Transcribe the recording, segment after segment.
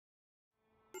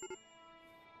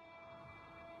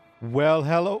Well,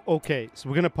 hello. Okay, so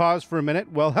we're going to pause for a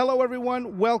minute. Well, hello,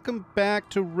 everyone. Welcome back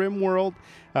to RimWorld.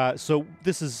 So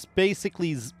this is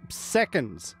basically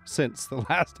seconds since the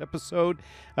last episode,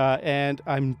 and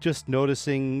I'm just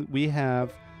noticing we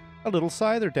have a little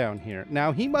scyther down here.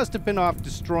 Now, he must have been off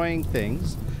destroying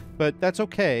things, but that's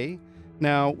okay.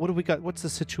 Now, what do we got? What's the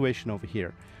situation over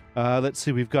here? Let's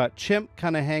see. We've got Chimp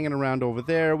kind of hanging around over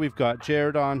there. We've got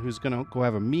Jaredon, who's going to go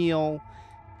have a meal.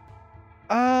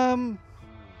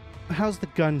 How's the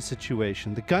gun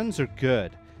situation? The guns are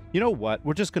good. You know what?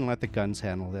 We're just going to let the guns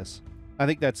handle this. I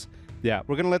think that's... Yeah,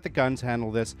 we're going to let the guns handle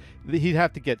this. He'd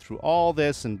have to get through all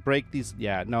this and break these...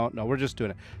 Yeah, no, we're just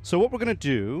doing it. So what we're going to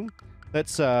do...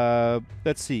 Let's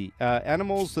see.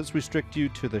 Animals, let's restrict you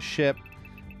to the ship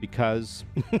because...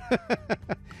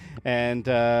 and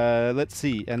let's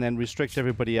see. And then restrict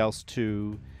everybody else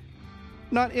to...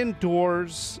 Not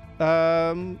indoors.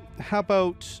 How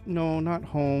about... No, not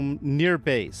home. Near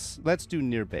base. Let's do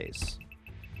near base.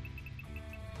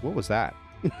 What was that?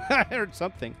 I heard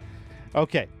something.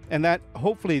 Okay. And that,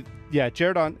 hopefully... Yeah,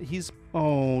 Jaredon, he's...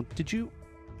 Oh, did you...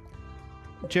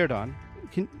 Jaredon,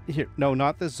 here... No,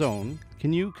 not the zone.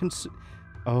 Can you...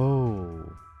 Oh.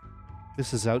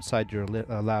 This is outside your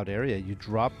allowed area. You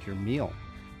dropped your meal.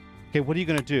 Okay, what are you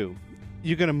going to do?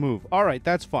 You're going to move. All right,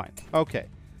 that's fine. Okay.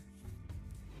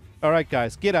 All right,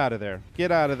 guys, get out of there.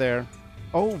 Get out of there.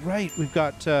 Oh, right, we've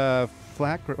got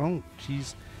flak. Oh,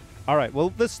 jeez. All right, well,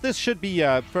 this should be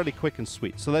fairly quick and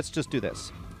sweet. So let's just do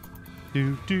this.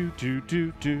 Do do do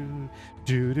do do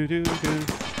do do do do.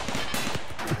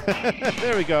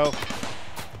 There we go.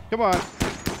 Come on.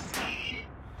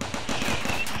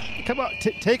 Come on,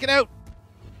 take it out.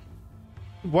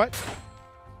 What?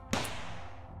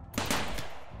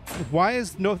 Why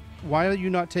are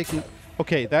you not taking?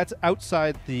 Okay, that's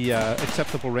outside the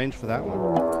acceptable range for that one.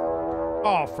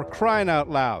 Oh, for crying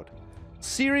out loud.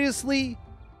 Seriously?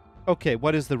 Okay,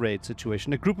 what is the raid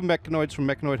situation? A group of mechanoids from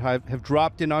Mechanoid Hive have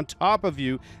dropped in on top of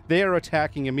you. They are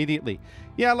attacking immediately.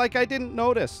 Yeah, like I didn't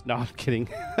notice. No, I'm kidding.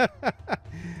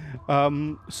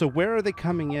 So where are they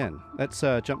coming in? Let's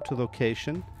jump to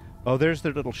location. Oh, there's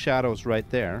their little shadows right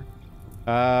there.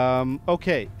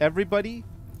 Okay, everybody.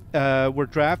 We're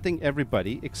drafting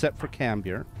everybody except for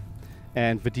Cambier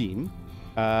and Vadim.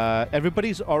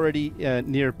 Everybody's already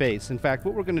near base. In fact,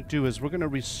 what we're going to do is we're going to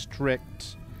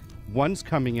restrict... One's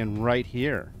coming in right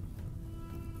here.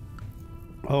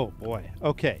 Oh, boy.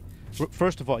 Okay.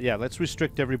 First of all, yeah, let's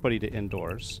restrict everybody to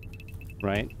indoors.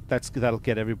 Right? That'll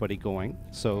get everybody going.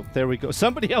 So, there we go.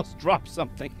 Somebody else dropped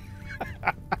something.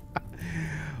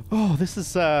 Oh, this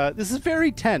is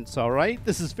very tense, all right?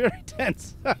 This is very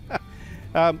tense.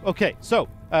 Okay, so...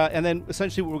 and then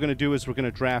essentially what we're going to do is we're going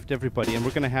to draft everybody, and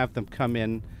we're going to have them come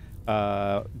in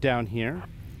down here.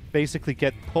 Basically,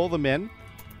 pull them in,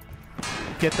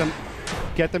 get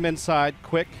them inside,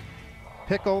 quick.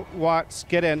 Pickle, Watts,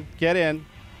 get in.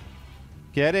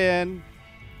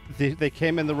 They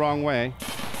came in the wrong way.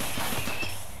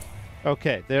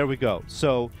 Okay, there we go.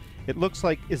 So it looks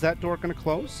like, is that door going to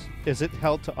close? Is it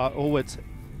held to?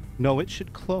 No, it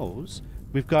should close.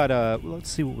 We've got let's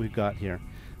see what we've got here.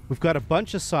 We've got a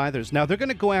bunch of scythers. Now, they're going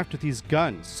to go after these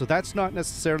guns, so that's not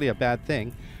necessarily a bad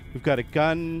thing. We've got a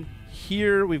gun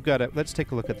here. We've got let's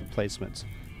take a look at the placements.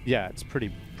 Yeah, it's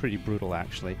pretty brutal,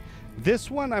 actually.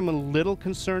 This one I'm a little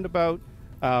concerned about.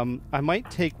 I might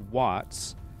take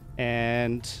Watts,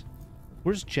 and...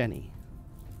 Where's Jenny?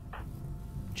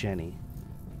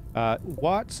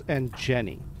 Watts and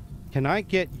Jenny. Can I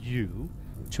get you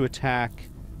to attack...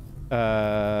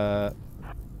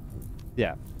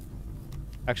 Yeah.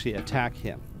 Actually, attack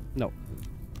him. No.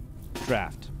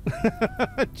 Draft.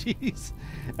 Jeez.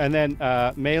 And then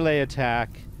melee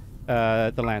attack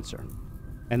the Lancer.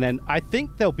 And then I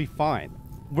think they'll be fine.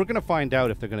 We're going to find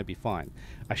out if they're going to be fine.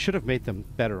 I should have made them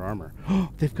better armor.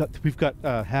 We've got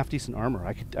half-decent armor.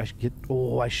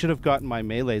 I should have gotten my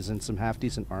melees in some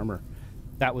half-decent armor.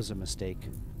 That was a mistake.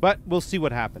 But we'll see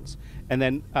what happens. And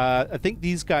then I think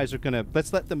these guys are going to...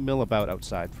 Let's let them mill about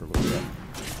outside for a little bit.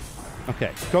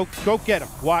 Okay, go get him.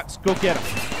 Watts, go get him.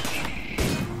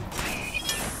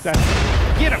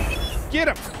 Get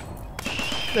him!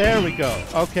 There we go.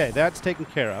 Okay, that's taken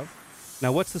care of.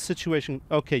 Now, what's the situation?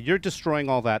 Okay, you're destroying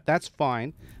all that. That's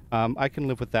fine. I can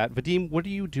live with that. Vadim, what are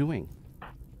you doing?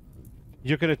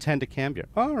 You're going to tend to Cambier.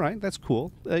 All right, that's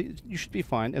cool. You should be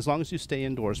fine, as long as you stay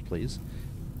indoors, please.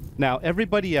 Now,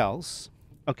 everybody else...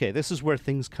 Okay, this is where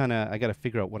things kind of... I got to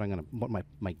figure out what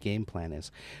my game plan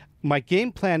is. My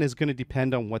game plan is going to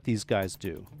depend on what these guys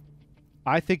do.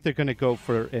 I think they're going to go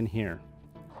for in here.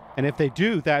 And if they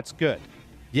do, that's good.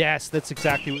 Yes, that's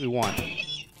exactly what we want.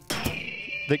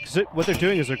 What they're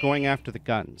doing is they're going after the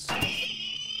guns.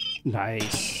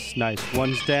 Nice. Nice.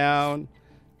 One's down.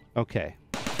 Okay.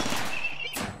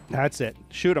 That's it.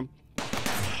 Shoot him.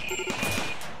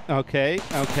 Okay.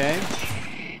 Okay.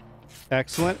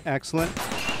 Excellent. Excellent.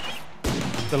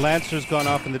 The Lancer's gone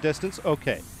off in the distance.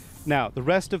 Okay. Now, the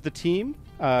rest of the team,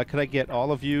 could I get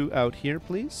all of you out here,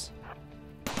 please?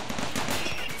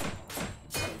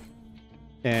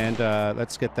 And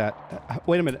let's get that.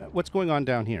 Wait a minute. What's going on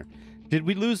down here? Did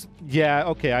we lose? Yeah,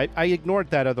 okay. I ignored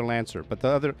that other Lancer, but the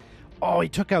other... Oh, he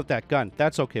took out that gun.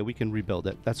 That's okay. We can rebuild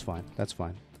it. That's fine. That's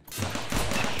fine.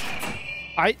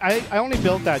 I only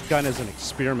built that gun as an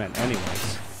experiment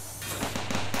anyways.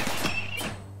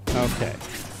 Okay.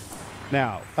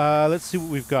 Now, let's see what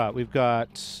we've got. We've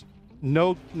got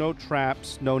no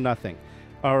traps, no nothing.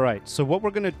 All right. So what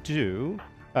we're going to do,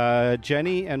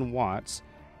 Jenny and Watts,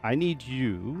 I need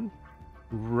you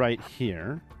right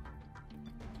here.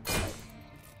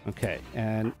 Okay.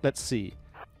 And let's see.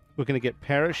 We're going to get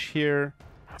Parrish here.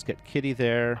 Let's get Kitty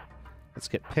there. Let's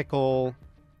get Pickle.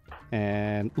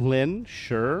 And Lynn,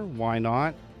 sure, why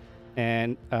not?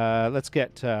 And let's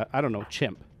get, I don't know,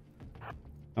 Chimp.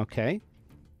 Okay.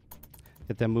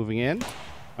 Get them moving in.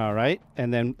 All right.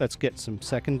 And then let's get some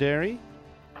secondary.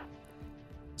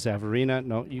 Zavarina,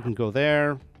 no, you can go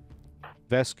there.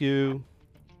 Vescu.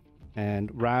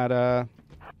 And Rada.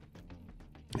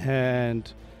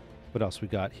 And what else we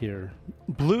got here?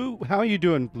 Blue, how are you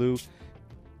doing, Blue?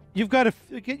 You've got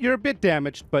you're a bit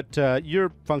damaged, but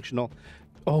you're functional.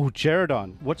 Oh,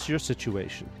 Jaredon, what's your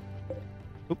situation?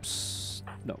 Oops.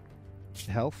 No.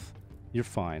 Health? You're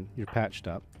fine. You're patched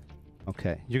up.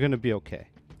 Okay. You're going to be okay.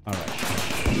 All right.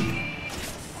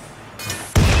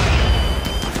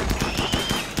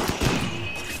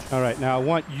 All right. Now, I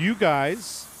want you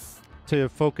guys to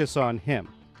focus on him.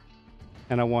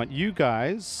 And I want you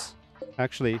guys...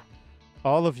 Actually,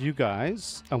 all of you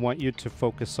guys, I want you to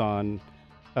focus on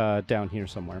down here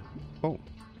somewhere. Oh.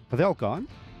 Are they all gone?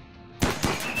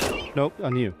 Nope,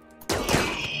 on you.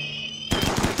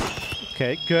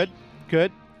 Okay, good,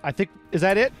 good. I think, is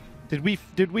that it? Did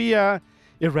we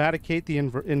eradicate the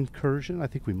incursion? I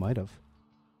think we might have.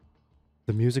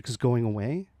 The music is going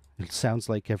away. It sounds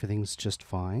like everything's just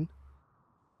fine.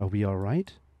 Are we all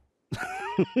right?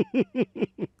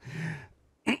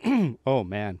 Oh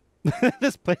man,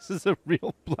 this place is a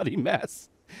real bloody mess.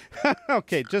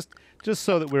 Okay, just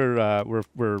so that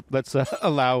we're let's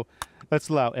allow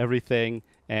everything.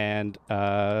 And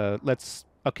let's.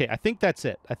 Okay, I think that's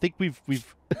it. I think we've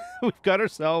we've got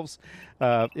ourselves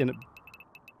in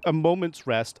a moment's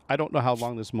rest. I don't know how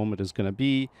long this moment is going to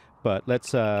be, but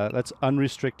let's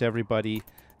unrestrict everybody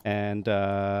and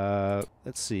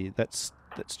let's see. Let's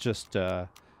just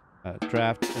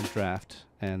draft and draft,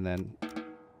 and then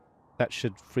that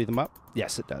should free them up.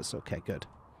 Yes, it does. Okay, good.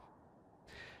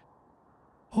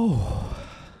 Oh.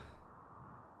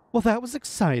 Well, that was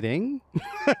exciting.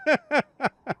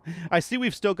 I see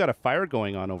we've still got a fire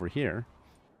going on over here.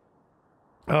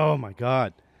 Oh, my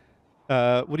God.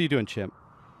 What are you doing, Chimp?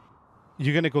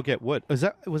 You're going to go get wood. Was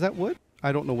that wood?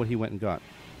 I don't know what he went and got.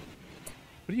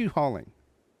 What are you hauling?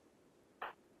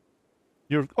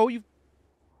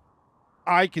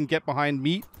 I can get behind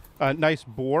meat. Nice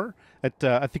boar. I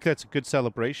think that's a good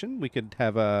celebration. We could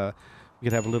have a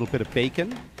little bit of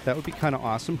bacon. That would be kind of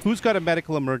awesome. Who's got a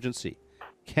medical emergency?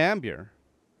 Cambier?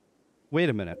 Wait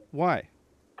a minute. Why?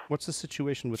 What's the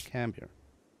situation with Cambier?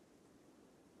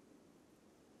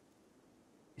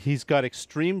 He's got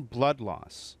extreme blood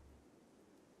loss.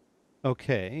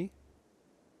 Okay.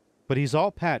 But he's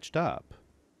all patched up.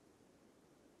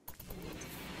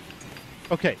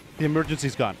 Okay, the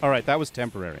emergency's gone. All right, that was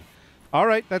temporary. All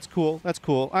right, that's cool. That's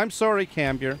cool. I'm sorry,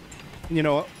 Cambier. You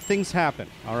know, things happen,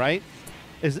 all right?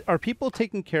 Are people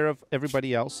taking care of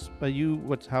everybody else? How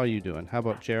are you doing? How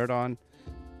about Jaredon?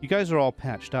 You guys are all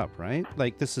patched up, right?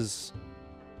 Like, this is...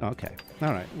 Okay.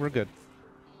 All right, we're good.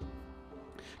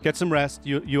 Get some rest.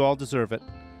 You all deserve it.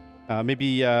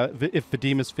 Maybe if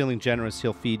Vadim is feeling generous,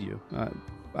 he'll feed you.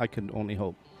 I can only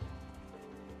hope.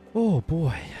 Oh,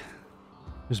 boy.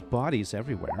 There's bodies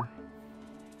everywhere.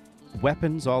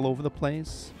 Weapons all over the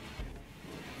place.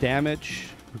 Damage.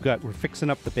 We're fixing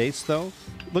up the base, though.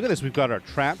 Look at this. We've got our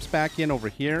traps back in over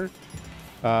here.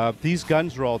 These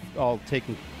guns are all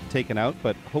taken out,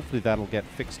 but hopefully that'll get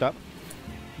fixed up.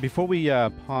 Before we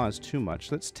pause too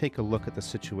much, let's take a look at the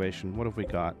situation. What have we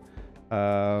got?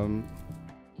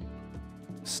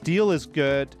 Steel is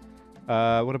good.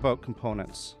 What about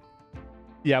components?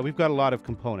 Yeah, we've got a lot of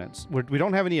components. We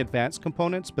don't have any advanced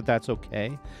components, but that's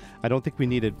okay. I don't think we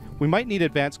needed... We might need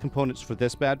advanced components for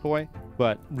this bad boy,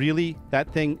 but really,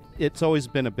 that thing, it's always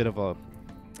been a bit of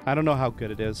I don't know how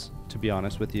good it is, to be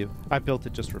honest with you. I built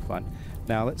it just for fun.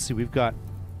 Now, let's see. We've got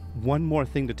one more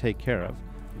thing to take care of.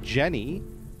 Jenny.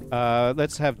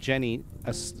 Let's have Jenny,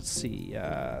 let's see.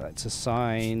 Let's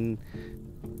assign...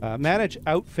 manage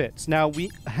outfits. Now,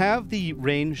 we have the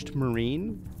ranged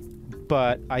marine,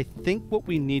 but I think what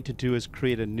we need to do is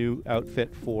create a new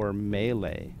outfit for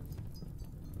melee.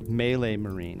 Melee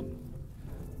marine.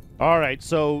 All right,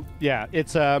 so yeah,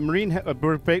 it's a marine.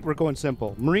 We're going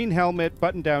simple. Marine helmet,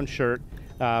 button-down shirt,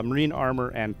 marine armor,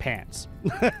 and pants.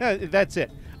 That's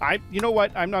it. You know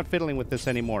what? I'm not fiddling with this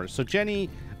anymore. So Jenny,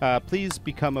 please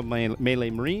become a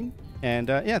melee marine, and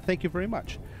yeah, thank you very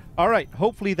much. All right,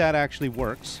 hopefully that actually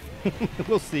works.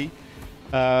 We'll see.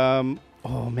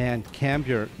 Oh man,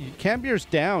 Cambier's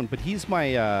down, but he's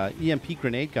my EMP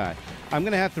grenade guy. I'm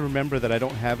gonna have to remember that I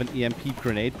don't have an EMP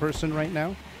grenade person right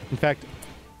now. In fact,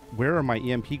 where are my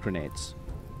EMP grenades?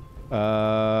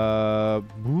 No.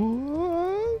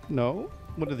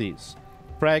 What are these?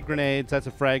 Frag grenades. That's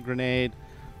a frag grenade.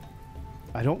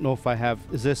 I don't know if I have...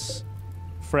 Is this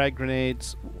frag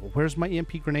grenades? Where's my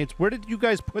EMP grenades? Where did you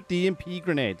guys put the EMP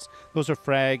grenades? Those are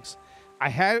frags. I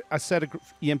had a set of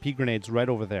EMP grenades right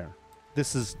over there.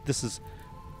 This is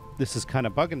kind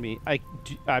of bugging me.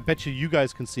 I bet you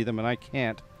guys can see them and I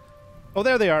can't. Oh,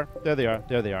 there they are. There they are.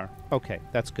 There they are. Okay,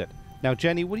 that's good. Now,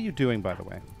 Jenny, what are you doing, by the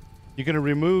way? You're going to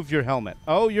remove your helmet.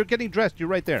 Oh, you're getting dressed. You're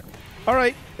right there. All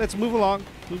right, let's move along.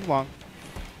 Move along.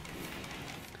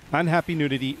 Unhappy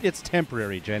nudity. It's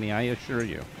temporary, Jenny, I assure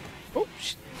you. Oh,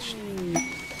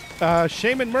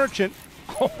 Shaman Merchant.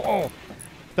 Oh,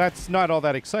 that's not all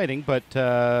that exciting, but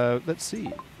let's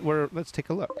see. Let's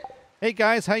take a look. Hey,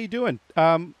 guys, how you doing?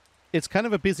 It's kind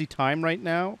of a busy time right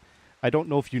now. I don't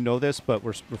know if you know this, but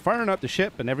we're firing up the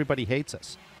ship, and everybody hates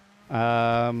us.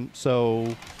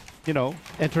 So, you know,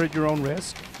 enter at your own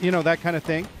risk. You know, that kind of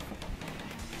thing.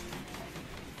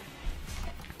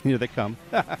 Here they come.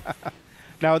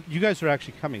 Now, you guys are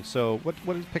actually coming. So,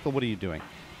 what is Pickle? What are you doing?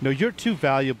 No, you're too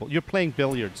valuable. You're playing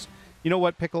billiards. You know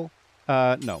what, Pickle?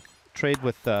 No. Trade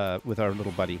with our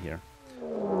little buddy here.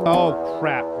 Oh,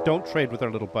 crap. Don't trade with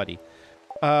our little buddy.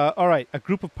 All right. A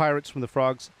group of pirates from the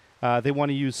Frogs. They want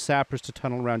to use sappers to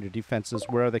tunnel around your defenses.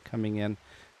 Where are they coming in?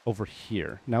 Over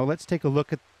here. Now let's take a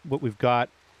look at what we've got.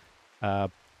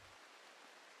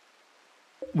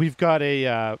 We've got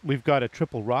a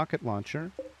triple rocket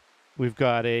launcher. We've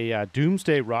got a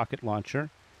Doomsday rocket launcher.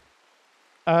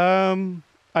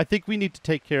 I think we need to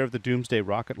take care of the Doomsday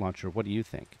rocket launcher. What do you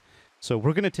think? So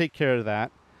we're going to take care of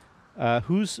that.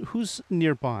 Who's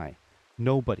nearby?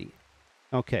 Nobody.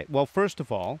 Okay. Well, first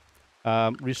of all,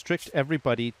 restrict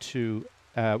everybody to.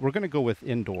 We're going to go with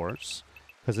indoors,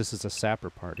 because this is a sapper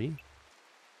party.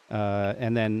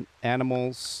 And then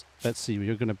animals, let's see,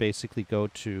 you're going to basically go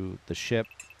to the ship,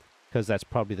 because that's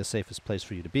probably the safest place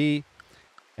for you to be.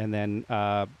 And then,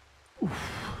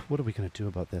 what are we going to do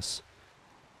about this?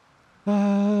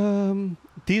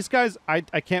 These guys, I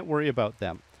can't worry about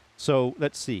them. So,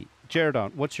 let's see.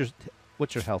 Jaredon, what's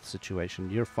your health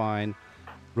situation? You're fine.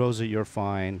 Rosa, you're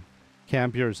fine.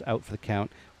 Cambier's out for the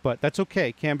count. But that's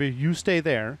okay. Cambier, you stay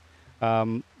there.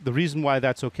 The reason why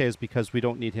that's okay is because we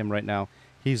don't need him right now.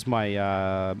 He's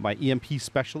my my EMP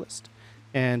specialist,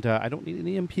 and I don't need an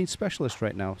EMP specialist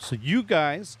right now. So you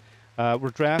guys, we're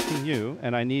drafting you,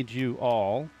 and I need you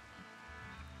all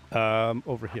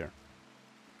over here.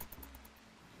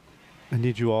 I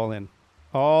need you all in,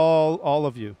 all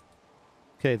of you.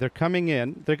 Okay, they're coming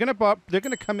in. They're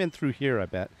gonna come in through here. I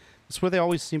bet that's where they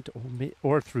always seem to,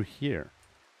 or through here.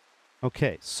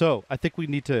 Okay, so I think we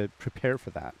need to prepare for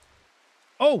that.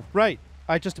 Oh, right.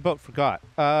 I just about forgot.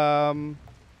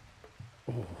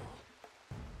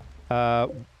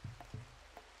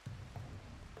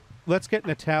 Let's get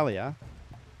Natalia.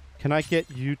 Can I get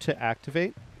you to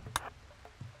activate?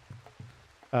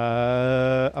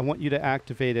 I want you to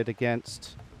activate it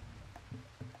against...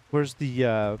 Where's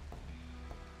the...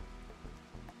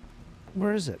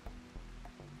 Where is it?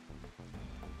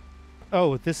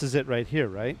 Oh, this is it right here,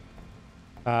 right?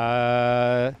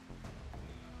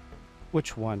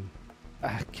 Which one?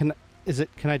 Can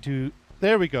I do...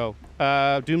 There we go.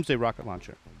 Doomsday rocket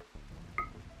launcher.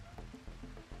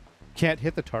 Can't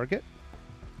hit the target?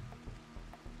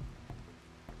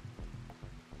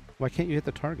 Why can't you hit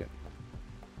the target?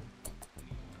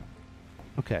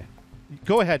 Okay.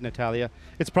 Go ahead, Natalia.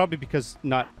 It's probably because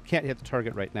can't hit the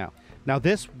target right now. Now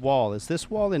this wall, is this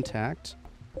wall intact?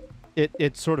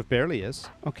 It sort of barely is.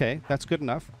 Okay, that's good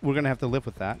enough. We're going to have to live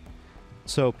with that.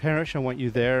 So, Parrish, I want you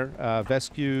there.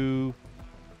 Vescu,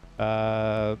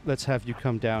 let's have you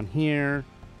come down here.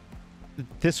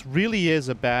 This really is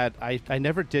a bad... I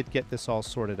never did get this all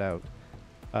sorted out.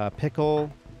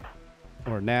 Pickle,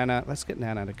 or Nana. Let's get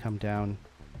Nana to come down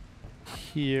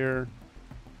here.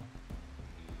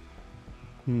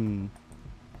 In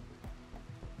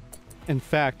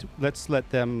fact, let's let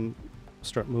them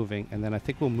start moving, and then I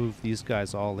think we'll move these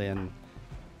guys all in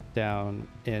down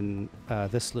in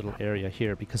this little area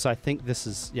here, because I think this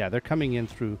is, yeah, they're coming in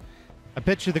through, I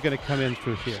bet you they're going to come in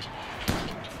through here.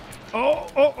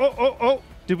 Oh!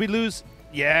 Did we lose?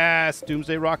 Yes!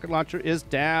 Doomsday rocket launcher is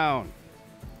down.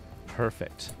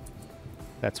 Perfect.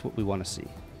 That's what we want to see.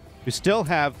 We still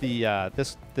have the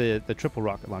the triple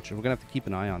rocket launcher. We're going to have to keep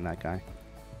an eye on that guy.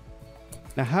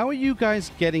 Now, how are you guys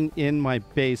getting in my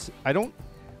base? I don't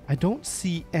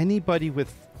see anybody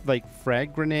with like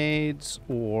frag grenades,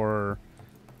 or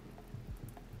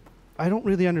I don't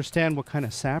really understand what kind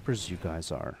of sappers you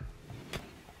guys are.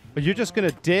 But you're just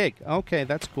gonna dig. Okay,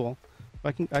 that's cool.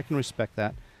 I can respect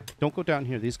that. Don't go down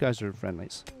here. These guys are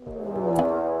friendlies.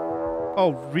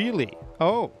 Oh, really?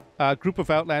 Oh, a group of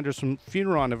Outlanders from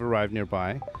Funeron have arrived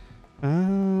nearby.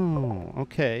 Oh,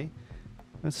 okay.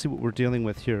 Let's see what we're dealing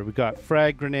with here. We got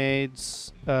frag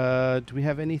grenades. Do we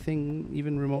have anything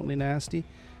even remotely nasty?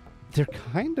 They're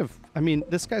kind of... I mean,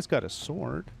 this guy's got a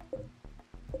sword.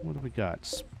 What do we got?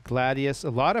 Gladius. A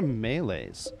lot of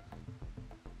melees.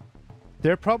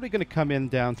 They're probably going to come in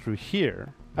down through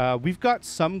here. We've got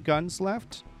some guns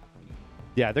left.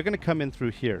 Yeah, they're going to come in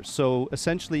through here. So,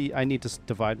 essentially, I need to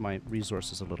divide my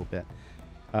resources a little bit.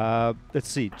 Let's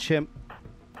see. Chimp.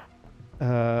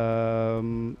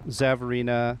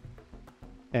 Zavarina,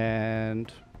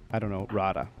 and I don't know,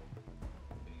 Rada.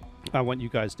 I want you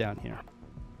guys down here.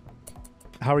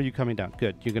 How are you coming down?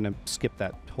 Good. You're going to skip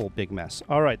that whole big mess.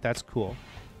 All right, that's cool.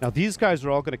 Now, these guys are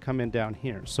all going to come in down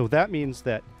here. So that means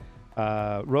that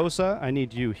Rosa, I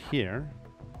need you here.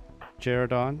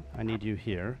 Jaredon, I need you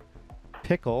here.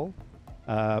 Pickle,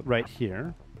 right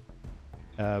here.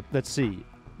 Let's see.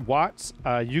 Watts,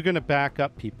 you're going to back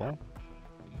up people.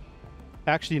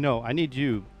 Actually, no, I need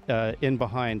you in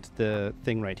behind the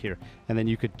thing right here. And then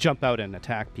you could jump out and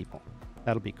attack people.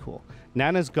 That'll be cool.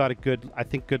 Nana's got a good, I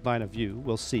think, good line of view.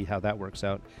 We'll see how that works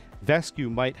out.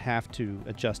 Vescu might have to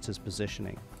adjust his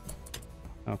positioning.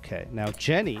 Okay, now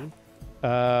Jenny,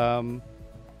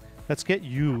 let's get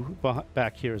you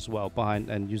back here as well, behind,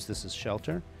 and use this as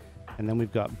shelter. And then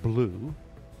we've got Blue.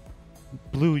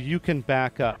 Blue, you can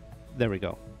back up. There we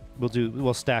go.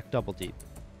 We'll stack double deep.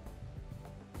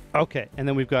 Okay, and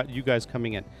then we've got you guys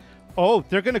coming in. Oh,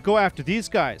 they're going to go after these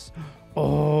guys.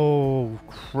 Oh,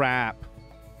 crap.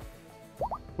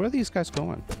 Where are these guys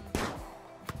going?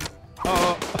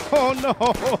 Oh no,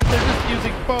 they're just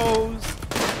using bows.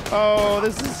 Oh,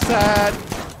 this is sad.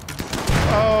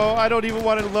 Oh, I don't even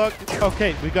want to look.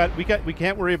 Okay, we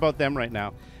can't worry about them right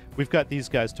now. We've got these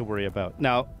guys to worry about.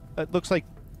 Now, it looks like,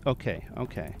 okay.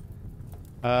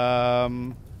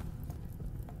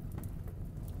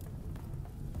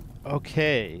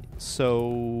 Okay,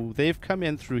 so they've come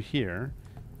in through here.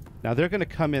 Now they're going to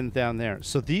come in down there.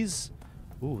 So these...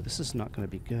 Ooh, this is not going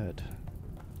to be good.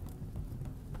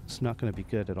 It's not going to be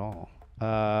good at all.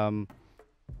 I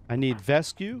need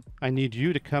Vescu. I need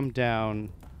you to come down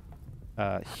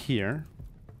here.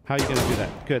 How are you going to do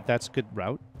that? Good, that's a good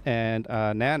route. And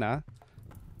Nana,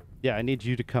 yeah, I need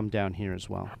you to come down here as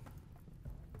well.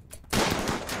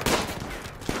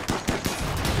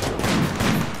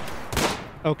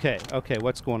 Okay,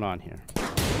 what's going on here?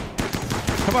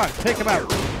 Come on, take him out!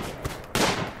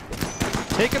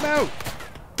 Take him out!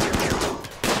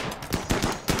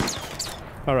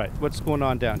 Alright, what's going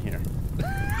on down here?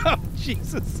 Oh,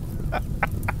 Jesus!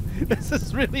 This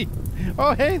is really...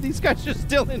 Oh, hey, these guys are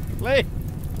still in play!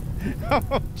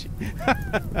 Oh,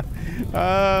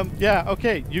 yeah,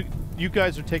 okay, you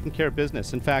guys are taking care of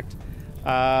business. In fact,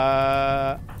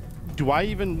 do I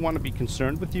even want to be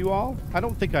concerned with you all? I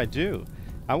don't think I do.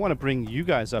 I want to bring you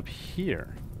guys up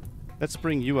here. Let's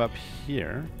bring you up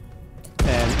here.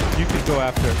 And you can go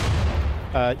after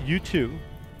you two.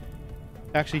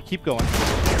 Actually, keep going.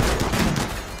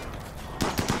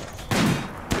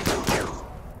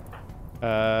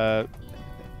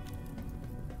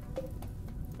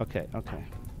 Okay.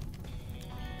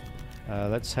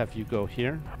 Let's have you go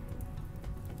here.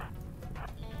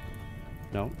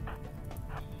 No.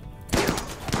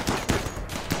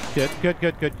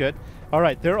 Good. All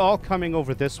right, they're all coming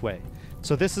over this way.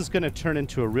 So this is going to turn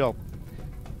into a real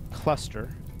cluster.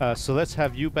 So let's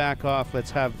have you back off.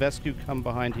 Let's have Vescu come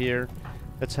behind here.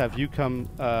 Let's have you come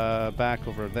back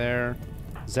over there.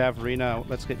 Zavarina,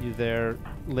 let's get you there.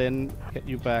 Lynn, get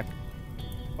you back.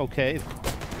 Okay.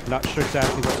 Not sure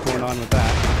exactly what's going on with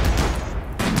that.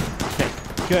 Okay,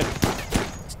 good.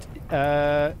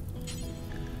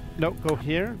 No, go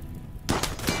here.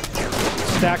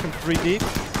 Stack them 3 deep.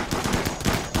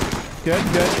 Good,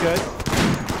 good, good.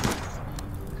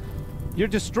 You're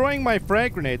destroying my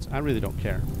frag grenades. I really don't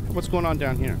care. What's going on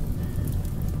down here?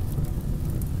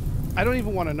 I don't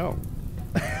even want to know.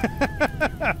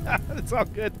 It's all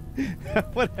good.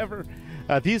 Whatever.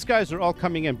 These guys are all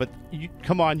coming in, but you,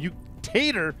 come on, you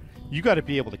Tater, you got to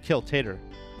be able to kill Tater.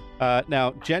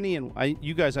 Now, Jenny and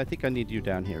you guys, I think I need you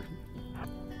down here.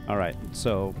 All right,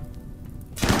 so.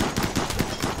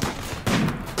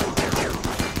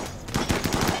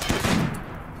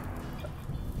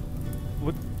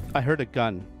 What? I heard a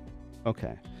gun.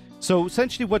 Okay. So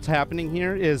essentially, what's happening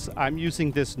here is I'm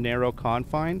using this narrow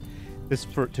confine,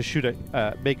 to shoot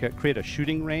create a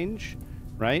shooting range,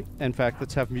 right? In fact,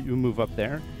 let's have you move up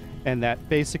there, and that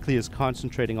basically is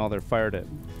concentrating all their fire to.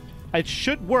 It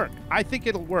should work. I think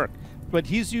it'll work, but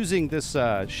he's using this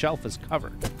shelf as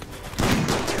cover.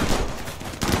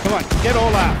 Come on, get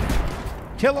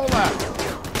Olaf. Kill Olaf.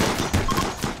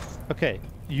 Okay,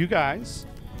 you guys,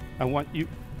 I want you.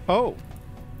 Oh.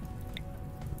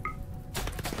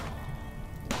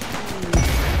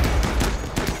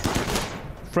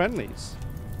 Friendlies.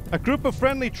 A group of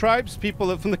friendly tribes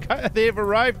people from they have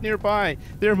arrived nearby.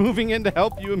 They're moving in to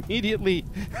help you immediately.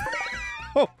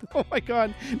 Oh my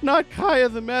God! Not Kaya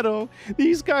the Meadow.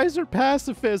 These guys are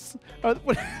pacifists.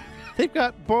 They've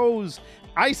got bows.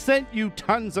 I sent you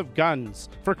tons of guns,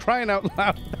 for crying out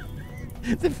loud.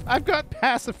 I've got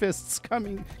pacifists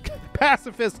coming.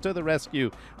 Pacifists to the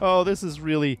rescue. Oh, this is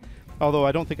really. Although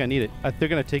I don't think I need it. They're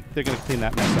gonna clean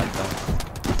that mess up though.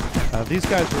 These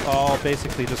guys are all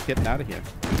basically just getting out of here.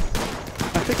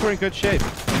 I think we're in good shape.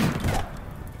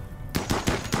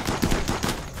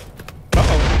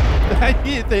 Uh-oh.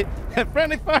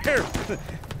 Friendly fire!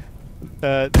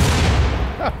 Oh,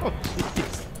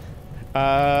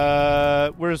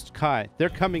 jeez. Where's Kai? They're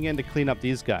coming in to clean up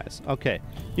these guys. Okay.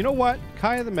 You know what?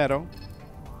 Kai of the Meadow.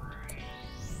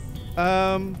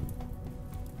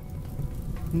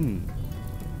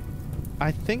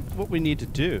 I think what we need to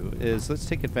do is let's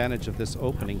take advantage of this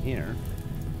opening here.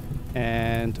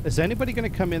 And is anybody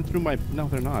going to come in through my... No,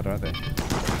 they're not, are they?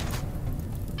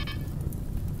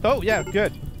 Oh, yeah,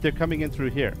 good. They're coming in through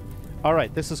here. All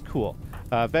right, this is cool.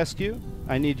 Vescu,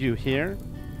 I need you here.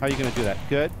 How are you going to do that?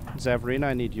 Good. Zavarina,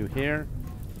 I need you here.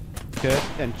 Good.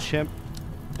 And Chimp.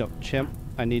 No, Chimp,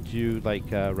 I need you, like,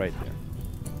 right here.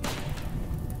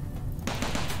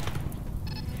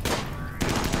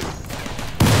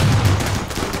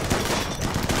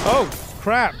 Oh,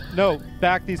 crap. No,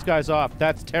 back these guys off.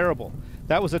 That's terrible.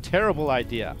 That was a terrible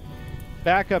idea.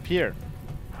 Back up here.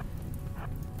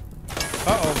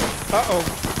 Uh-oh. Uh-oh.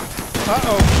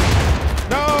 Uh-oh.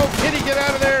 No, Kitty, get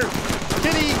out of there.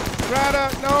 Kitty,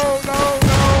 Rada, no, no,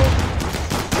 no.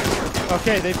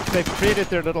 Okay, they've created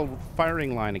their little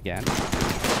firing line again.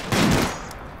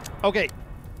 Okay.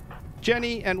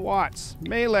 Jenny and Watts,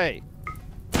 melee.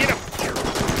 Get him.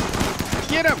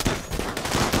 Get him.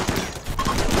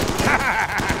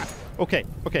 Okay,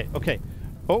 okay, okay.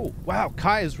 Oh, wow,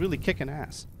 Kai is really kicking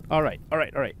ass. All right, all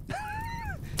right, all right.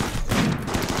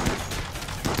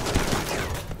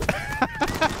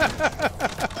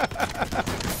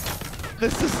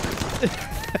 This is...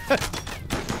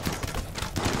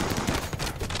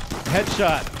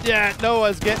 Headshot. Yeah,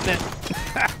 Noah's getting it.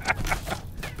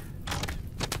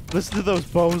 Listen to those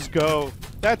bows go.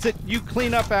 That's it. You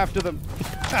clean up after them.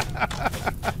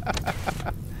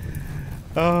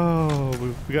 Oh,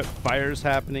 we got fires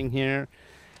happening here.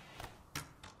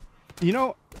 You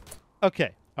know,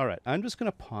 okay, all right. I'm just going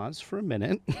to pause for a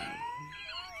minute.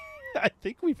 I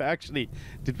think we've actually...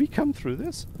 Did we come through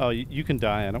this? Oh, you can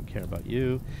die. I don't care about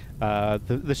you.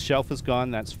 The shelf is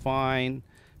gone. That's fine.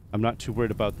 I'm not too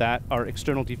worried about that. Our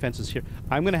external defense is here.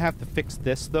 I'm going to have to fix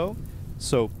this, though.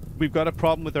 So we've got a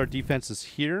problem with our defenses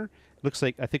here. Looks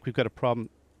like I think we've got a problem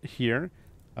here.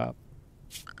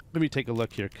 Let me take a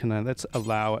look here. Let's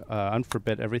allow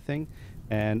unforbid everything,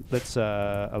 and let's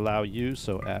allow you.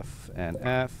 So F and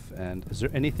F. And is there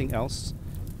anything else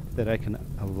that I can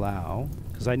allow?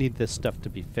 Because I need this stuff to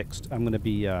be fixed. I'm going to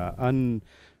be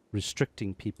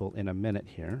unrestricting people in a minute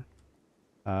here.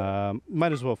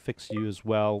 Might as well fix you as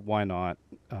well. Why not?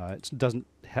 It doesn't.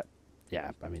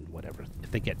 Yeah, I mean, whatever.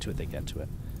 If they get to it, they get to it.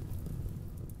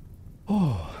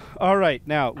 Oh, all right.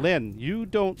 Now, Lynn, you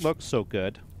don't look so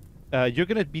good. You're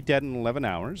going to be dead in 11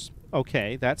 hours.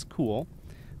 Okay, that's cool.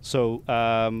 So,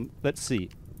 let's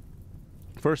see.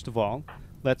 First of all,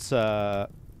 let's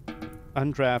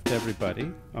undraft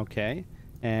everybody. Okay.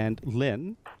 And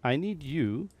Lynn, I need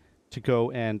you to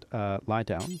go and lie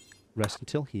down. Rest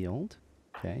until healed.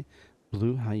 Okay.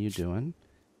 Blue, how you doing?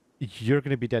 You're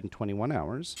going to be dead in 21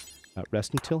 hours.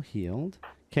 Rest until healed.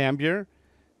 Cambier,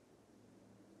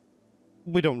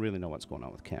 we don't really know what's going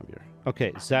on with Cambier.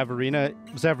 Okay, Zavarina.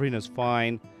 Zavarina's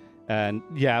fine. And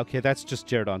yeah, okay, that's just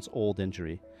Jaredon's old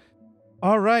injury.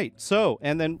 All right, so,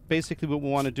 and then basically what we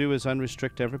want to do is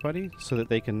unrestrict everybody so that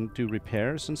they can do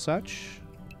repairs and such.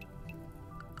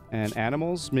 And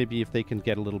animals, maybe if they can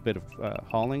get a little bit of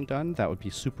hauling done, that would be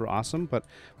super awesome. But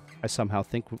I somehow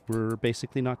think we're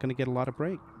basically not going to get a lot of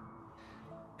break.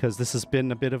 Because this has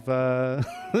been a bit of a...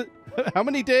 How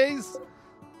many days?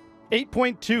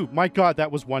 8.2. My God,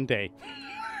 that was one day.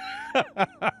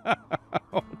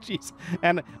 Oh, jeez.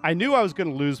 And I knew I was going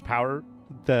to lose power,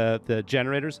 the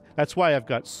generators. That's why I've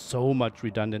got so much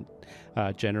redundant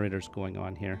generators going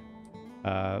on here.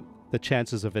 The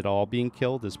chances of it all being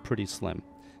killed is pretty slim.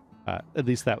 At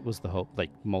least that was the hope,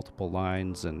 like multiple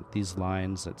lines and these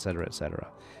lines, etc., etc.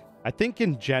 I think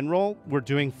in general, we're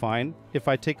doing fine. If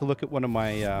I take a look at one of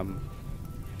my...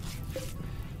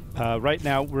 right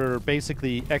now, we're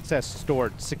basically excess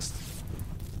stored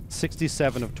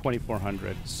 67 of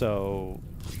 2,400. So,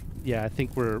 yeah, I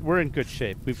think we're in good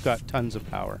shape. We've got tons of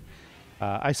power.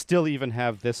 I still even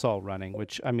have this all running,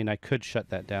 which, I mean, I could shut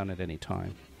that down at any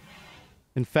time.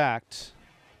 In fact,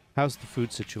 how's the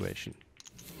food situation?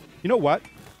 You know what?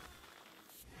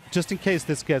 Just in case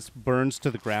this gets burns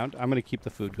to the ground, I'm going to keep the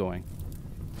food going.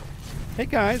 Hey,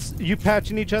 guys, you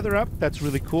patching each other up? That's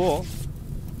really cool.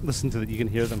 Listen to that. You can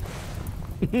hear them.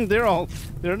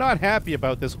 They're not happy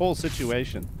about this whole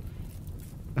situation.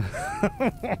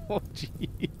 Oh,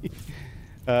 gee.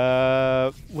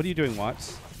 What are you doing,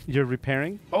 Watts? You're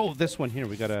repairing? Oh, this one here.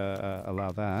 We got to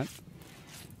allow that.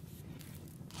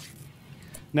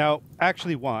 Now,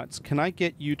 actually, Watts, can I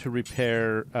get you to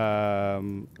repair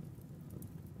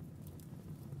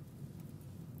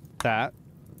that?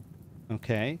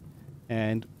 Okay.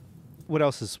 And what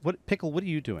else is... Pickle, what are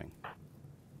you doing?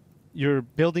 You're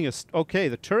building a... Okay,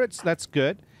 the turrets, that's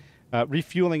good.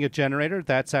 Refueling a generator,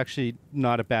 that's actually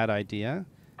not a bad idea.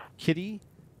 Kitty,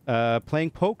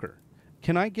 playing poker.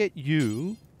 Can I get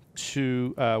you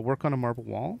to work on a marble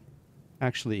wall?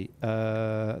 Actually,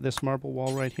 this marble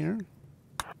wall right here.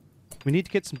 We need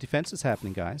to get some defenses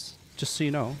happening, guys. Just so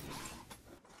you know.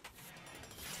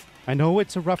 I know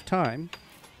it's a rough time.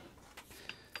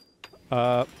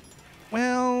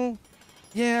 Well,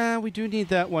 yeah, we do need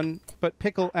that one. But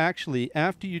Pickle, actually,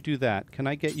 after you do that, can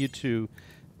I get you to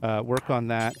work on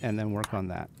that and then work on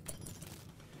that?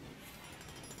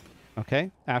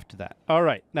 Okay, after that. All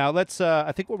right, now let's,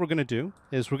 I think what we're going to do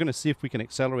is we're going to see if we can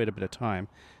accelerate a bit of time.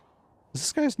 Is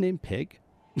this guy's name Pig?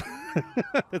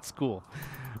 That's cool.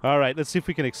 All right, let's see if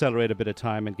we can accelerate a bit of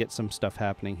time and get some stuff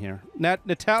happening here.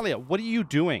 Natalia, what are you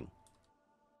doing?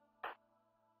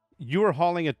 You are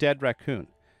hauling a dead raccoon.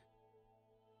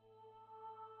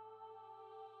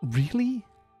 Really?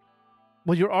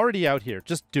 Well, you're already out here.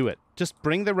 Just do it. Just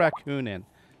bring the raccoon in.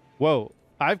 Whoa,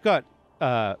 I've got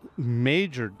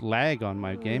major lag on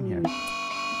my game here.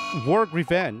 Warg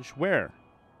Revenge, where?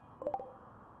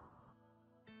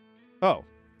 Oh,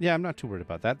 yeah, I'm not too worried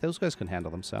about that. Those guys can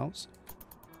handle themselves.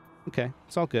 Okay,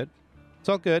 it's all good. It's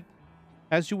all good.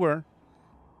 As you were.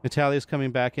 Natalia's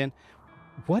coming back in.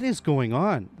 What is going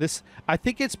on? This, I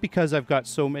think it's because I've got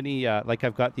so many, like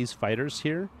I've got these fighters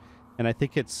here, and I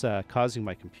think it's causing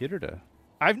my computer to...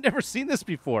 I've never seen this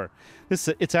before. This,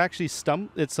 it's actually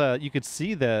it's you could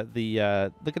see look at,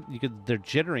 they're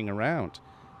jittering around.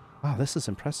 Wow, this is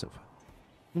impressive.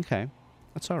 Okay,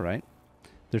 that's all right.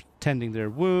 They're tending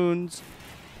their wounds.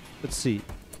 Let's see.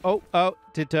 Oh,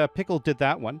 did Pickle did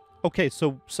that one? Okay,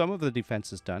 so some of the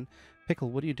defense is done. Pickle,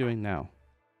 what are you doing now?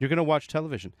 You're going to watch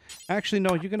television. Actually,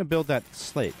 no, you're going to build that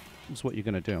slate. Is what you're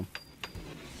going to do.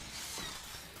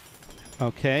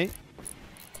 Okay.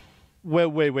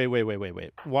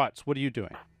 Wait. Watts, what are you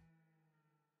doing?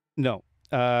 No.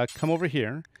 Come over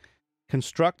here.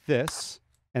 Construct this,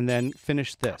 and then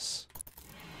finish this.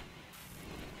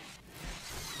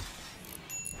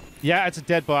 Yeah, it's a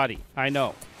dead body. I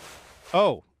know.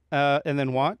 Oh, and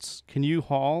then Watts, can you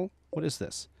haul? What is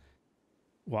this?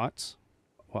 Watts?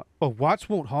 What? Oh, Watts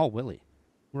won't haul, will he?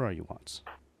 Where are you, Watts?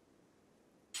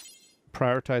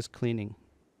 Prioritize cleaning.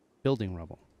 Building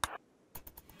rubble.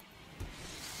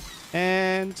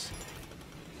 And...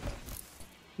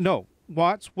 No.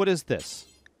 Watts, what is this?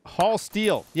 Haul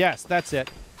steel. Yes, that's it.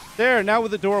 There, now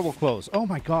the door will close. Oh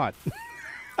my god.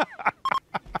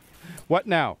 What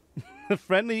now?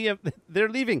 Friendly, they're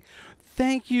leaving.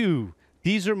 Thank you.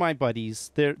 These are my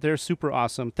buddies. They're super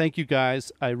awesome. Thank you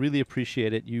guys. I really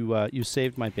appreciate it. You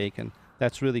saved my bacon.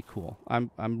 That's really cool.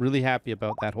 I'm really happy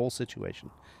about that whole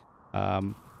situation.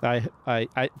 By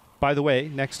the way,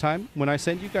 next time when I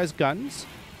send you guys guns,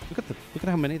 look at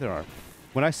how many there are.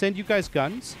 When I send you guys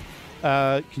guns,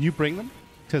 can you bring them?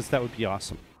 because that would be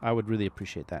awesome. I would really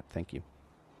appreciate that. Thank you.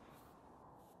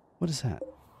 What is that?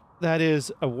 That is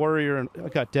a warrior, and I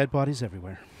got dead bodies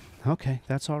everywhere. Okay,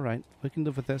 that's all right. We can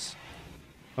live with this.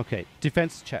 Okay,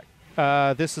 defense check.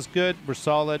 This is good. We're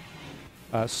solid.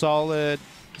 Solid.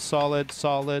 This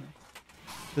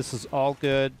is all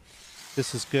good.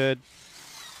 This is good.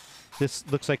 This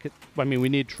looks like it. I mean, we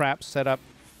need traps set up.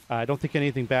 I don't think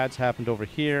anything bad's happened over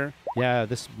here. Yeah,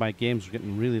 my games are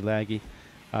getting really laggy.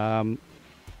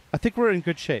 I think we're in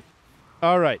good shape.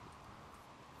 All right.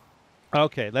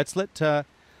 Okay, let's let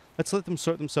them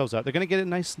sort themselves out. They're gonna get a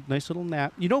nice little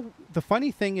nap. You know, the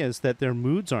funny thing is that their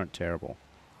moods aren't terrible.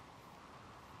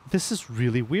 This is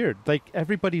really weird. Like,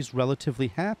 everybody's relatively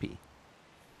happy.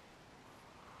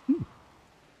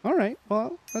 All right.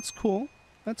 Well, that's cool.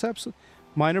 That's absolutely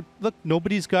minor. Look,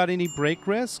 nobody's got any break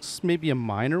risks. Maybe a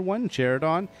minor one.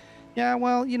 Jaredon. Yeah.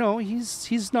 Well, you know,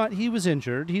 he's not. He was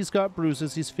injured. He's got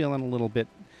bruises. He's feeling a little bit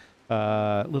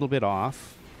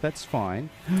off. That's fine.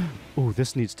 Oh,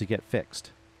 this needs to get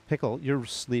fixed. Pickle, you're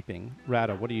sleeping.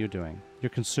 Rada, what are you doing? You're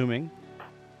consuming.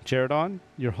 Jaredon,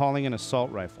 you're hauling an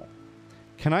assault rifle.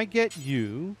 Can I get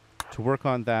you to work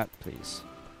on that, please?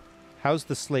 How's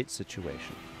the slate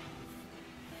situation?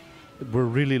 We're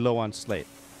really low on slate.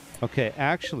 Okay,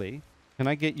 actually, can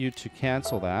I get you to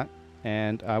cancel that?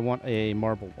 And I want a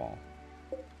marble wall.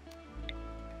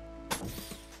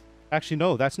 Actually,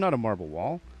 no, that's not a marble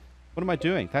wall. What am I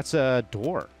doing? That's a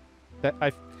door.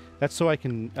 That's so I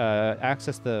can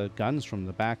access the guns from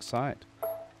the back side.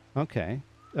 Okay.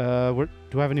 Do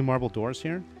I have any marble doors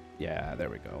here? Yeah, there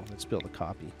we go. Let's build a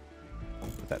copy.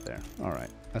 Put that there. All right,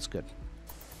 that's good.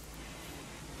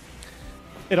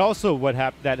 It also,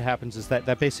 that happens is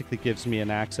that basically gives me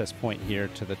an access point here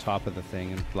to the top of the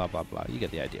thing and blah, blah, blah. You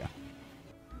get the idea.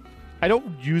 I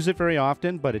don't use it very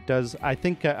often, but it does. I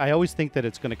think I always think that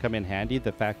it's going to come in handy,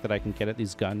 the fact that I can get at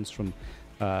these guns from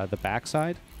the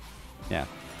backside. Yeah.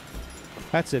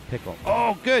 That's it, Pickle.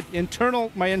 Oh, good.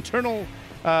 My internal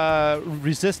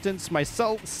resistance, my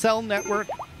cell network.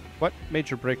 What?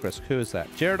 Major break risk. Who is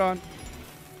that? Jaredon?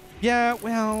 Yeah,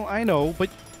 well, I know, but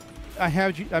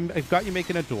I've got you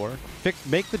making a door.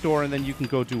 Make the door, and then you can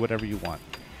go do whatever you want.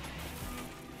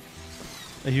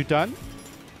 Are you done?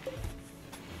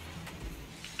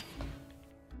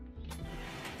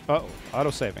 Uh-oh.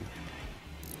 Auto-saving.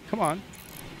 Come on.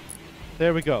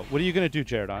 There we go. What are you going to do,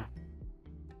 Jaredon?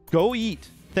 Go eat.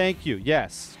 Thank you.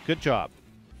 Yes. Good job.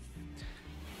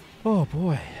 Oh,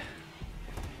 boy.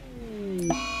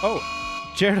 Oh,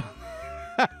 Jaredon.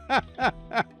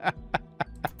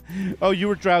 Oh, you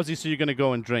were drowsy, so you're going to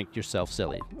go and drink yourself,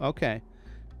 silly. Okay.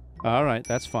 All right.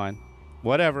 That's fine.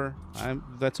 Whatever.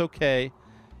 That's okay.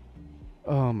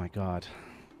 Oh, my God.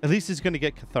 At least he's going to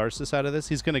get catharsis out of this.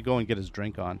 He's going to go and get his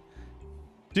drink on.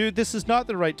 Dude, this is not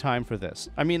the right time for this.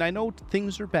 I mean, I know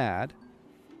things are bad,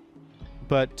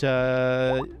 but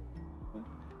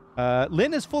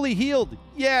Lynn is fully healed.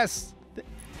 Yes.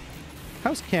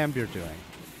 How's Cambier doing?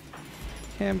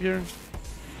 Cambier,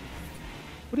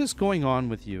 what is going on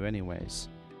with you, anyways?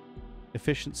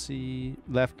 Efficiency,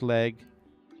 left leg.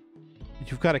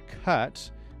 You've got a cut.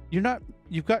 You're not.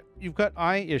 You've got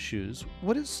eye issues.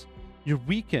 What is? You're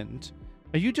weakened.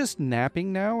 Are you just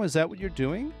napping now? Is that what you're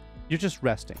doing? You're just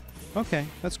resting. Okay,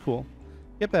 that's cool.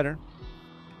 Get better.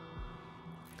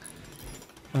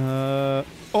 Oh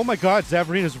my God,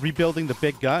 Zavarina's rebuilding the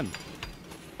big gun.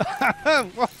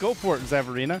 Well, go for it,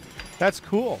 Zavarina. That's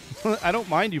cool. I don't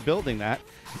mind you building that.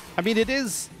 I mean, it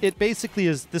basically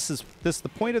is, the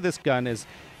point of this gun is,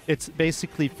 it's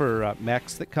basically for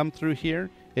mechs that come through here.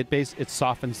 It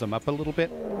softens them up a little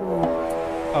bit.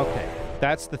 Okay,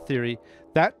 that's the theory.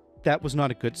 That was not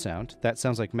a good sound. That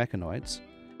sounds like mechanoids.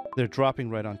 They're dropping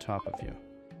right on top of you.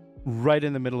 Right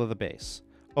in the middle of the base.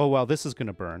 Oh, well, this is going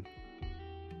to burn.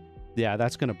 Yeah,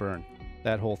 that's going to burn.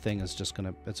 That whole thing is just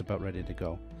going to... It's about ready to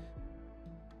go.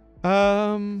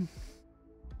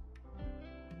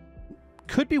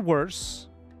 Could be worse.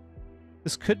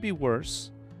 This could be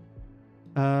worse.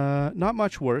 Not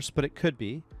much worse, but it could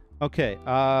be. Okay,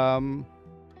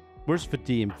 where's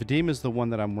Vadim? Vadim is the one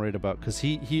that I'm worried about, because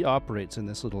he operates in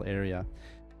this little area.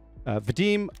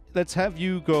 Vadim, let's have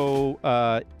you go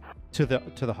to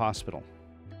the hospital.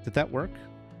 Did that work?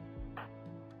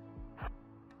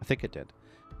 I think it did.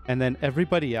 And then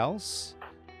everybody else,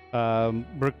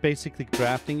 we're basically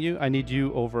drafting you. I need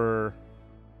you over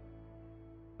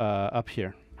up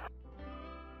here.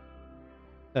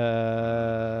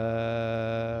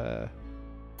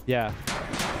 Yeah.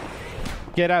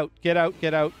 Get out, get out,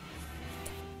 get out.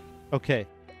 Okay.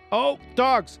 Oh,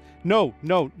 dogs! No,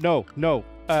 no, no, no.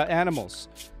 Animals.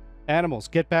 Animals,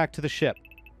 get back to the ship.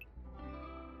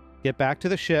 Get back to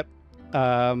the ship,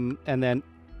 and then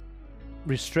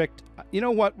restrict. You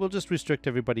know what? We'll just restrict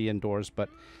everybody indoors, but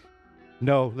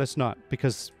no, let's not,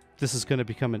 because this is going to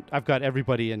become... I've got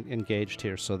everybody engaged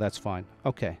here, so that's fine.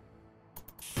 Okay.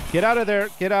 Get out of there.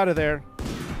 Get out of there.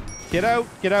 Get out.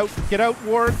 Get out. Get out,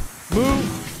 Ward.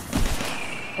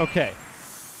 Move. Okay.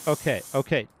 Okay.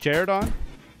 Okay. Jaredon.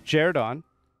 Jaredon.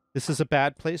 This is a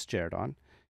bad place, Jaredon.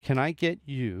 Can I get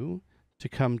you to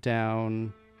come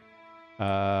down...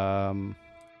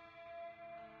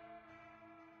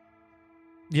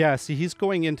 Yeah, see, he's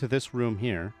going into this room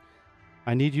here.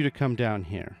 I need you to come down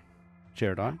here.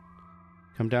 Jaredon.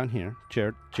 Come down here.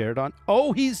 Jaredon.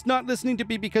 Oh, he's not listening to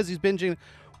me because he's binging.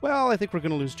 Well, I think we're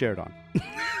going to lose Jaredon.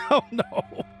 Oh,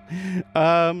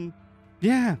 no.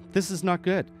 Yeah, this is not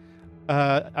good.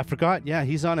 I forgot. Yeah,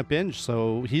 he's on a binge,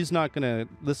 so he's not going to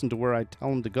listen to where I tell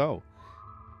him to go.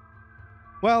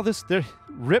 Well,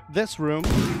 rip this room.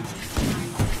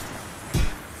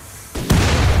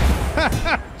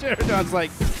 Jaredon's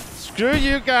like, screw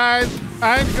you guys,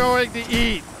 I'm going to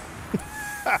eat.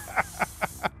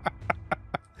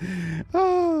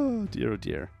 Oh dear, oh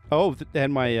dear. Oh,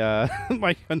 and my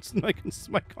my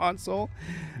console.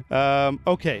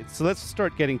 Okay, so let's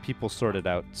start getting people sorted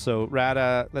out. So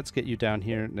Rada, let's get you down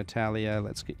here. Natalia,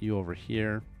 let's get you over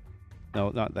here. No,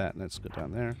 not that. Let's go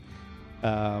down there.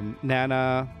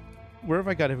 Nana, where have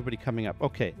I got everybody coming up?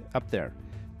 Okay, up there.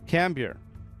 Cambier,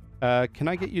 can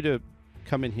I get you to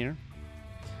come in here?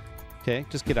 Okay,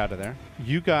 just get out of there.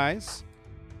 You guys,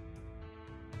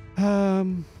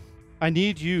 I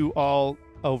need you all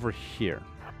over here.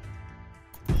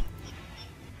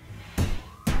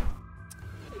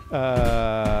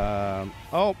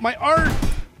 Oh, my art!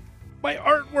 My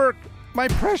artwork! My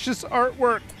precious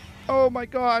artwork! Oh my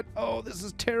god! Oh, this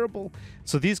is terrible.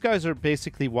 So these guys are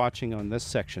basically watching on this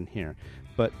section here,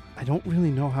 but I don't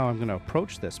really know how I'm going to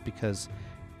approach this because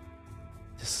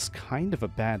this is kind of a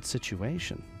bad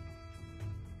situation.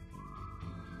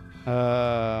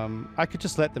 I could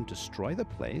just let them destroy the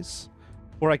place,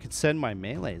 or I could send my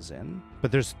melees in,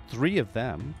 but there's 3 of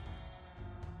them.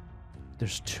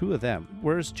 There's 2 of them.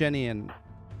 Where's Jenny and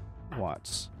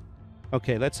Watts?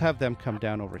 Okay, let's have them come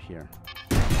down over here.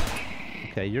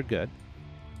 Okay, you're good.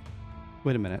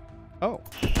 Wait a minute. Oh.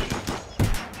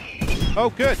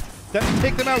 Oh, good.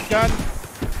 Take them out, gun.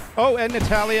 Oh, and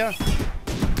Natalia.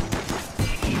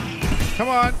 Come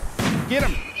on. Get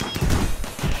him.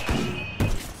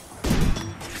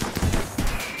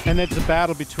 And it's a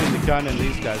battle between the gun and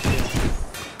these guys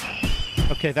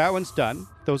here. Okay, that one's done.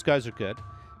 Those guys are good.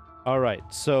 All right,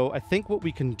 so I think what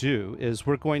we can do is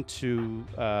we're going to...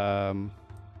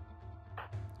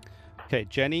 Okay,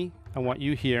 Jenny, I want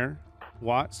you here.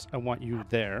 Watts, I want you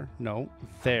there. No,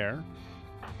 there.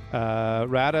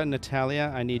 Rada,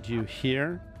 Natalia, I need you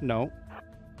here. No,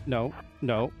 no,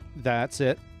 no. That's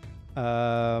it.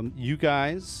 You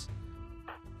guys,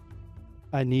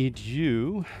 I need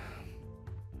you...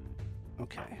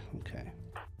 Okay, okay.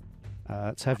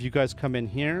 Let's have you guys come in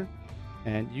here.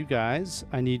 And you guys,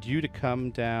 I need you to come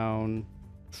down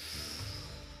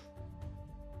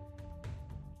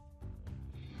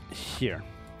here.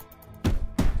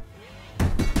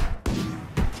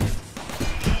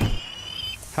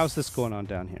 How's this going on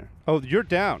down here? Oh, you're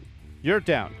down. You're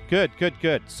down. Good, good,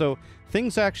 good. So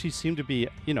things actually seem to be,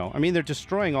 you know, I mean, they're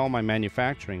destroying all my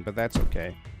manufacturing, but that's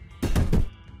okay.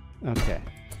 Okay.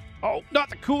 Oh,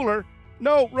 not the cooler.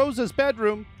 No, Rosa's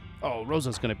bedroom. Oh,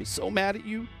 Rosa's going to be so mad at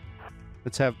you.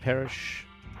 Let's have Parrish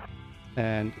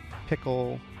and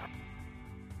Pickle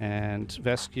and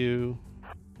Vescu.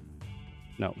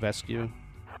 No, Vescu.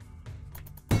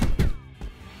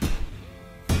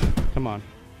 Come on.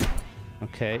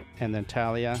 Okay, and then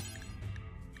Talia.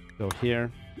 Go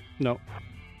here. No.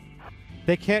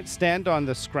 They can't stand on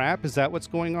the scrap? Is that what's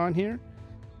going on here?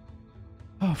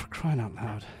 Oh, for crying out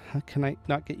loud. How can I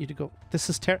not get you to go?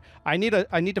 This is terrible. I need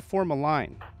to form a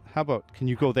line. How about, can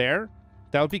you go there?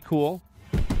 That would be cool.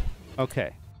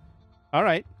 Okay. All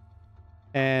right.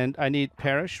 And I need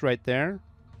Parrish right there.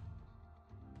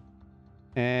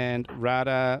 And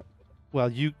Rada,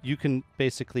 well, you can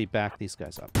basically back these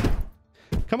guys up.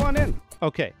 Come on in.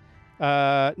 Okay.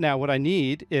 Now what I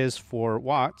need is for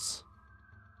Watts.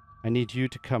 I need you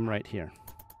to come right here.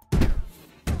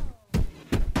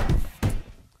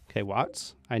 Okay,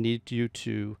 Watts, I need you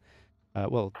to,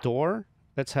 well, door.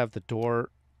 Let's have the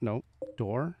door. No,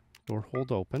 door. Door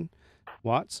hold open.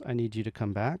 Watts, I need you to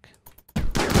come back.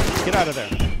 Get out of there.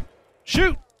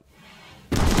 Shoot!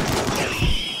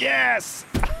 Yes!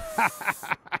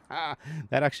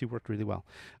 That actually worked really well.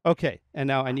 Okay, and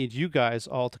now I need you guys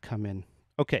all to come in.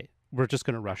 Okay, we're just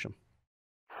going to rush them.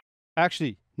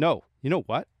 Actually, no. You know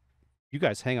what? You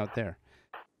guys hang out there.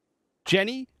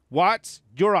 Jenny, Watts,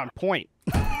 you're on point.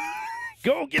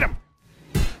 Go get him.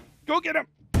 Go get him.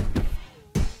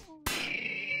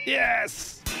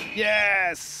 Yes.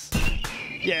 Yes.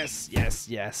 Yes, yes,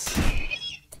 yes.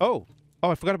 Oh. Oh,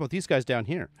 I forgot about these guys down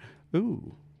here.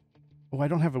 Ooh. Oh, I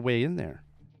don't have a way in there.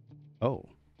 Oh,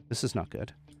 this is not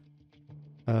good.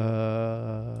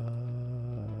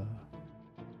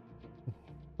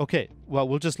 Okay, well,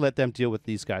 we'll just let them deal with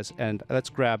these guys, and let's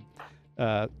grab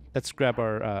our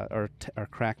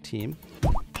crack team.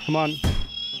 Come on.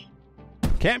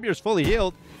 Cambier's fully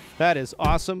healed. That is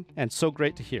awesome and so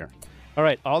great to hear. All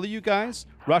right, all of you guys,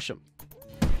 rush them.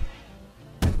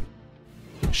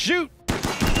 Shoot!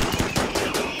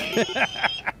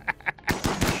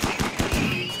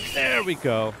 There we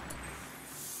go.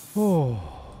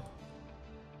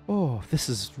 Oh, this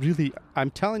is really,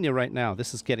 I'm telling you right now,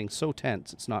 this is getting so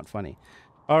tense. It's not funny.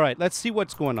 All right, let's see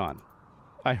what's going on.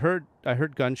 I heard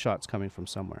gunshots coming from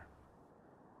somewhere.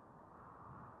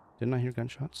 Didn't I hear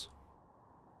gunshots?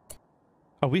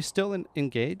 Are we still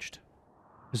engaged?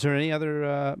 Is there any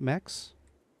other mechs?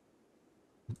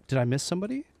 Did I miss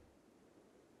somebody?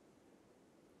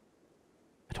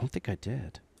 I don't think I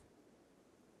did.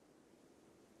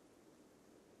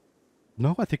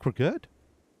 No, I think we're good.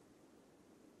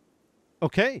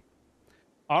 Okay.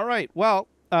 All right. Well,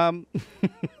 undraft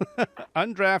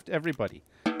everybody.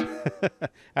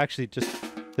 Actually, just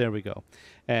there we go.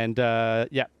 And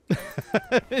yeah,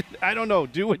 I don't know.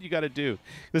 Do what you got to do.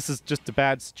 This is just a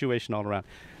bad situation all around.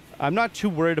 I'm not too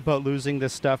worried about losing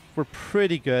this stuff. We're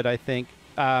pretty good, I think.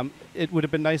 It would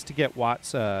have been nice to get Watts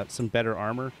some better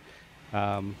armor.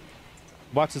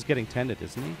 Watts is getting tended,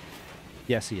 isn't he?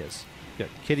 Yes, he is. Good.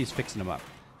 Kitty's fixing him up.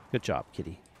 Good job,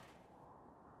 Kitty.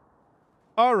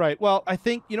 All right. Well, I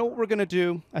think, you know what we're going to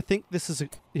do? I think this is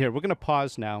here, we're going to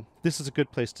pause now. This is a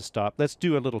good place to stop. Let's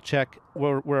do a little check.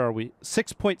 Where are we?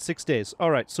 6.6 days.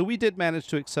 All right. So we did manage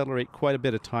to accelerate quite a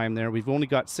bit of time there. We've only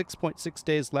got 6.6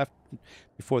 days left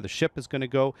before the ship is going to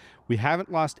go. We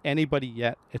haven't lost anybody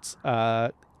yet.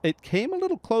 It came a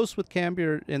little close with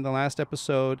Cambier in the last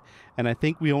episode, and I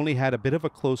think we only had a bit of a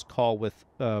close call with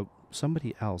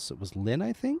somebody else. It was Lynn,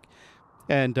 I think,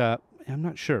 and I'm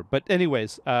not sure. But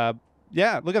anyways,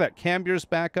 yeah, look at that. Cambier's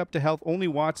back up to health. Only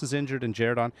Watts is injured and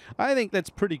Jaredon. I think that's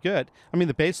pretty good. I mean,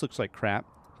 the base looks like crap,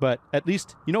 but at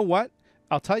least, you know what?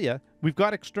 I'll tell you, we've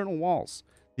got external walls.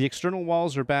 The external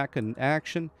walls are back in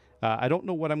action. I don't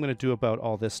know what I'm going to do about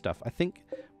all this stuff. I think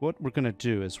what we're going to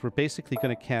do is we're basically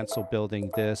going to cancel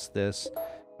building this.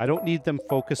 I don't need them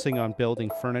focusing on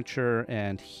building furniture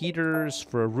and heaters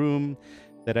for a room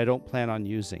that I don't plan on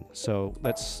using. So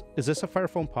let's, is this a fire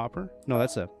foam popper? No,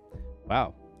 that's a,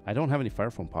 wow. I don't have any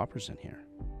fire foam poppers in here.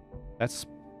 That's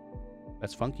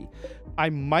funky.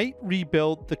 I might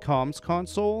rebuild the comms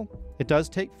console. It does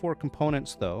take 4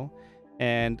 components though.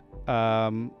 And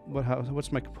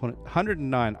what's my component?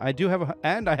 109. I do have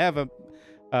I have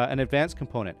an advanced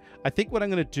component. I think what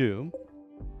I'm going to do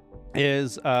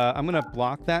is I'm going to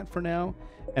block that for now,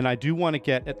 and I do want to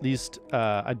get at least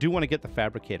I do want to get the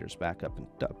fabricators back up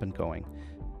and going.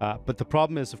 But the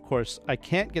problem is, of course, I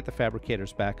can't get the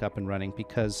fabricators back up and running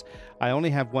because I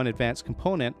only have 1 advanced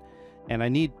component, and I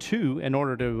need 2 in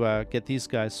order to get these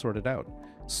guys sorted out.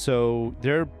 So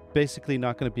they're basically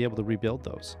not going to be able to rebuild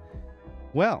those.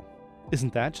 Well,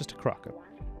 isn't that just a crock-up?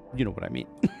 You know what I mean.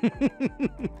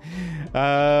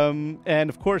 And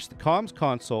of course, the comms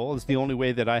console is the only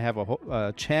way that I have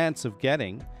a chance of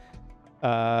getting.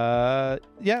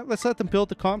 Yeah, let's let them build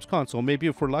the comms console. Maybe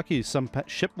if we're lucky, some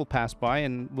ship will pass by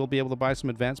and we'll be able to buy some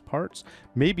advanced parts.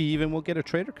 Maybe even we'll get a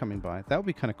trader coming by. That would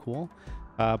be kind of cool.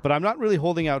 But I'm not really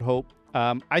holding out hope.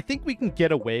 I think we can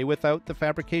get away without the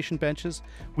fabrication benches.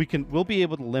 We'll be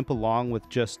able to limp along with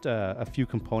just a few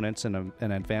components and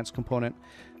an advanced component.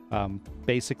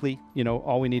 Basically, you know,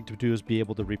 all we need to do is be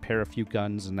able to repair a few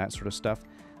guns and that sort of stuff.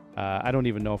 I don't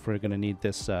even know if we're going to need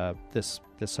this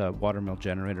watermill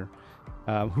generator.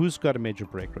 Who's got a major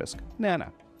break risk?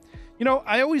 Nana. You know,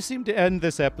 I always seem to end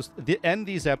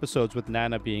these episodes with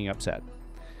Nana being upset.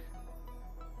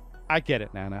 I get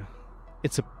it, Nana.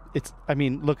 I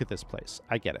mean, look at this place.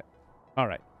 I get it. All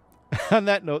right. On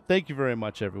that note, thank you very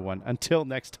much, everyone. Until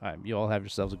next time, you all have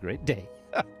yourselves a great day.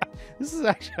 This is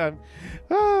actually,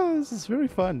 this is very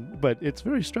fun, but it's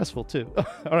very stressful too.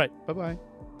 All right. Bye-bye.